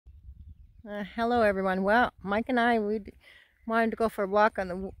Hello everyone. Well, Mike and I wanted to go for a walk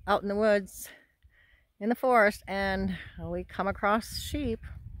out in the woods in the forest, and we come across sheep.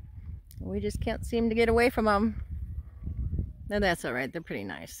 We just can't seem to get away from them. No, that's all right. They're pretty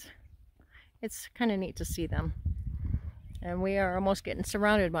nice. It's kind of neat to see them. And we are almost getting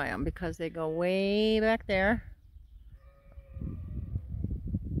surrounded by them because they go way back there.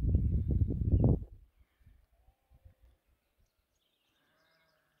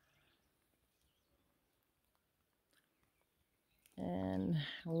 And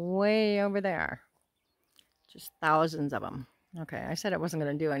way over there. Just thousands of them. Okay, I said I wasn't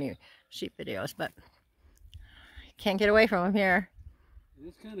going to do any sheep videos, but I can't get away from them here.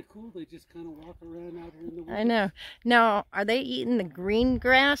 It's kind of cool. They just kind of walk around out here in the woods. I know. Now, are they eating the green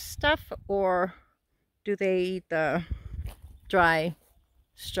grass stuff, or do they eat the dry,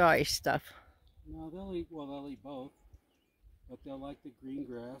 strawy stuff? No, they'll eat both, but they'll like the green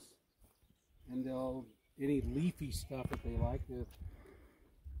grass, and any leafy stuff that they like to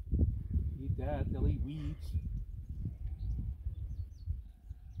eat that. They'll eat weeds.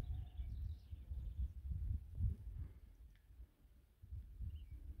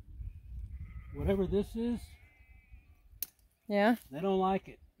 Whatever this is, Yeah? they don't like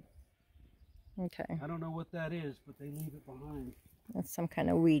it. Okay. I don't know what that is, but they leave it behind. That's some kind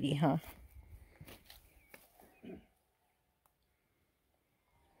of weedy, huh?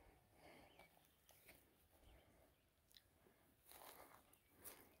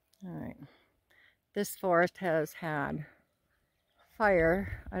 All right. This forest has had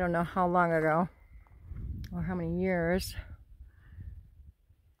fire. I don't know how long ago or how many years.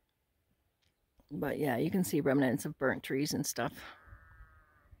 But yeah, you can see remnants of burnt trees and stuff.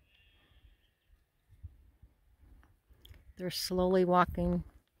 They're slowly walking.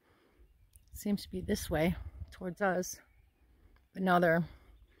 Seems to be this way towards us. But now they're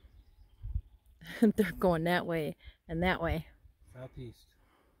they're going that way and that way. Southeast.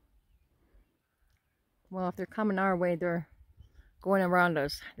 Well, if they're coming our way, they're going around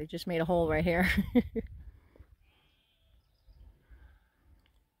us. They just made a hole right here.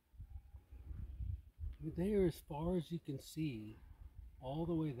 They are as far as you can see, all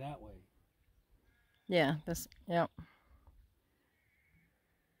the way that way. Yeah, yep.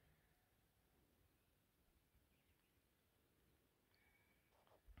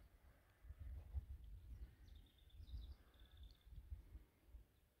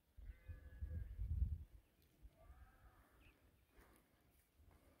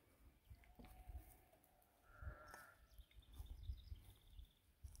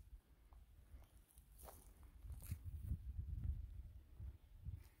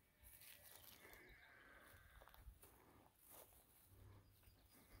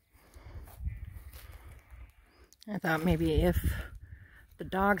 I thought maybe if the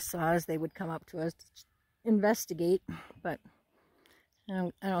dogs saw us, they would come up to us to investigate, but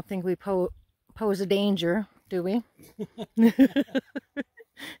I don't think we pose a danger, do we? We're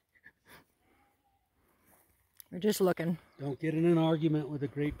just looking. Don't get in an argument with the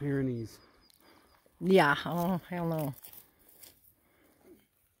Great Pyrenees. Yeah, oh, hell no.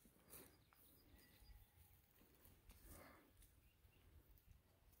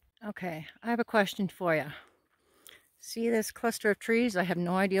 Okay, I have a question for you. See this cluster of trees? I have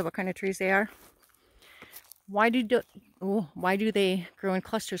no idea what kind of trees they are. Why do they grow in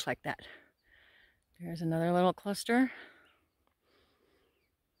clusters like that? There's another little cluster.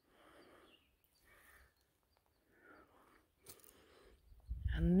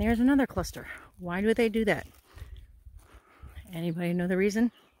 And there's another cluster. Why do they do that? Anybody know the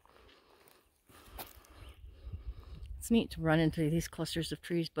reason? It's neat to run into these clusters of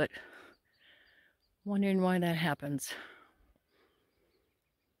trees, but wondering why that happens.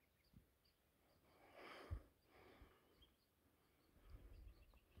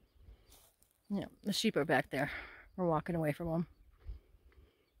 Yeah, the sheep are back there. We're walking away from them.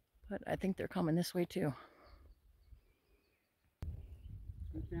 But I think they're coming this way too.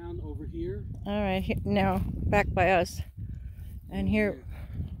 Down over here. All right, now back by us. And here.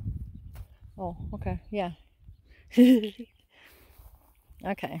 Oh, okay, yeah.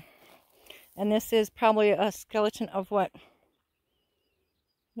 Okay. And this is probably a skeleton of what?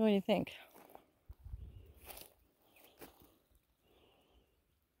 What do you think?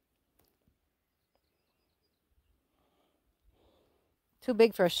 Too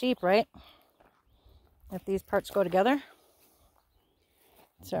big for a sheep, right? If these parts go together.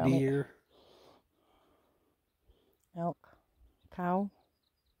 So Deer. Elk. Cow.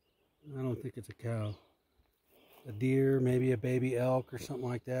 I don't think it's a cow. A deer, maybe a baby elk or something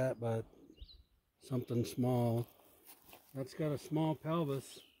like that, but something small. That's got a small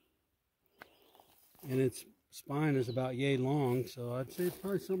pelvis. and its spine is about yay long, so I'd say it's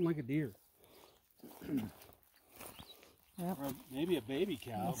probably something like a deer. Yep. Or maybe a baby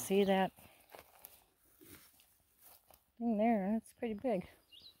cow. You see that thing there? That's pretty big.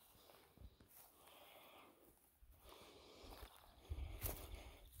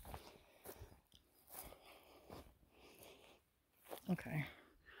 Okay.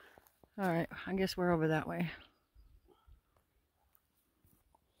 All right, I guess we're over that way.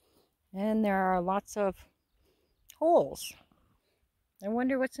 And there are lots of holes. I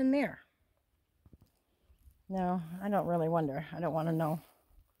wonder what's in there. No, I don't really wonder. I don't want to know.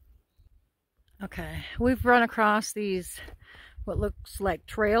 Okay, we've run across these, what looks like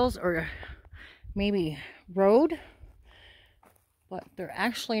trails or maybe road, but they're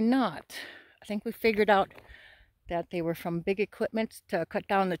actually not. I think we figured out that they were from big equipment to cut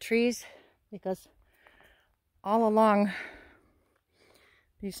down the trees, because all along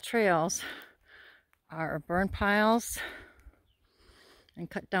these trails are burn piles and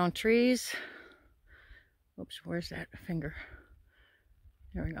cut down trees. Oops, where's that finger?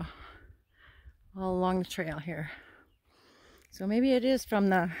 There we go. All along the trail here. So maybe it is from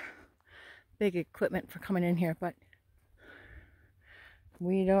the big equipment for coming in here, but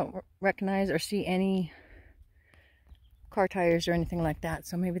we don't recognize or see any car tires or anything like that,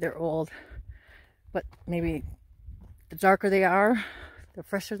 so maybe they're old. But maybe the darker they are, the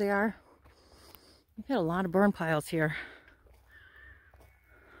fresher they are. We've got a lot of burn piles here.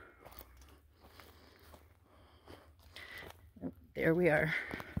 There we are.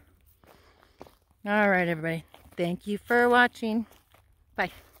 All right, everybody. Thank you for watching.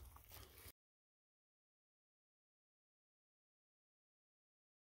 Bye.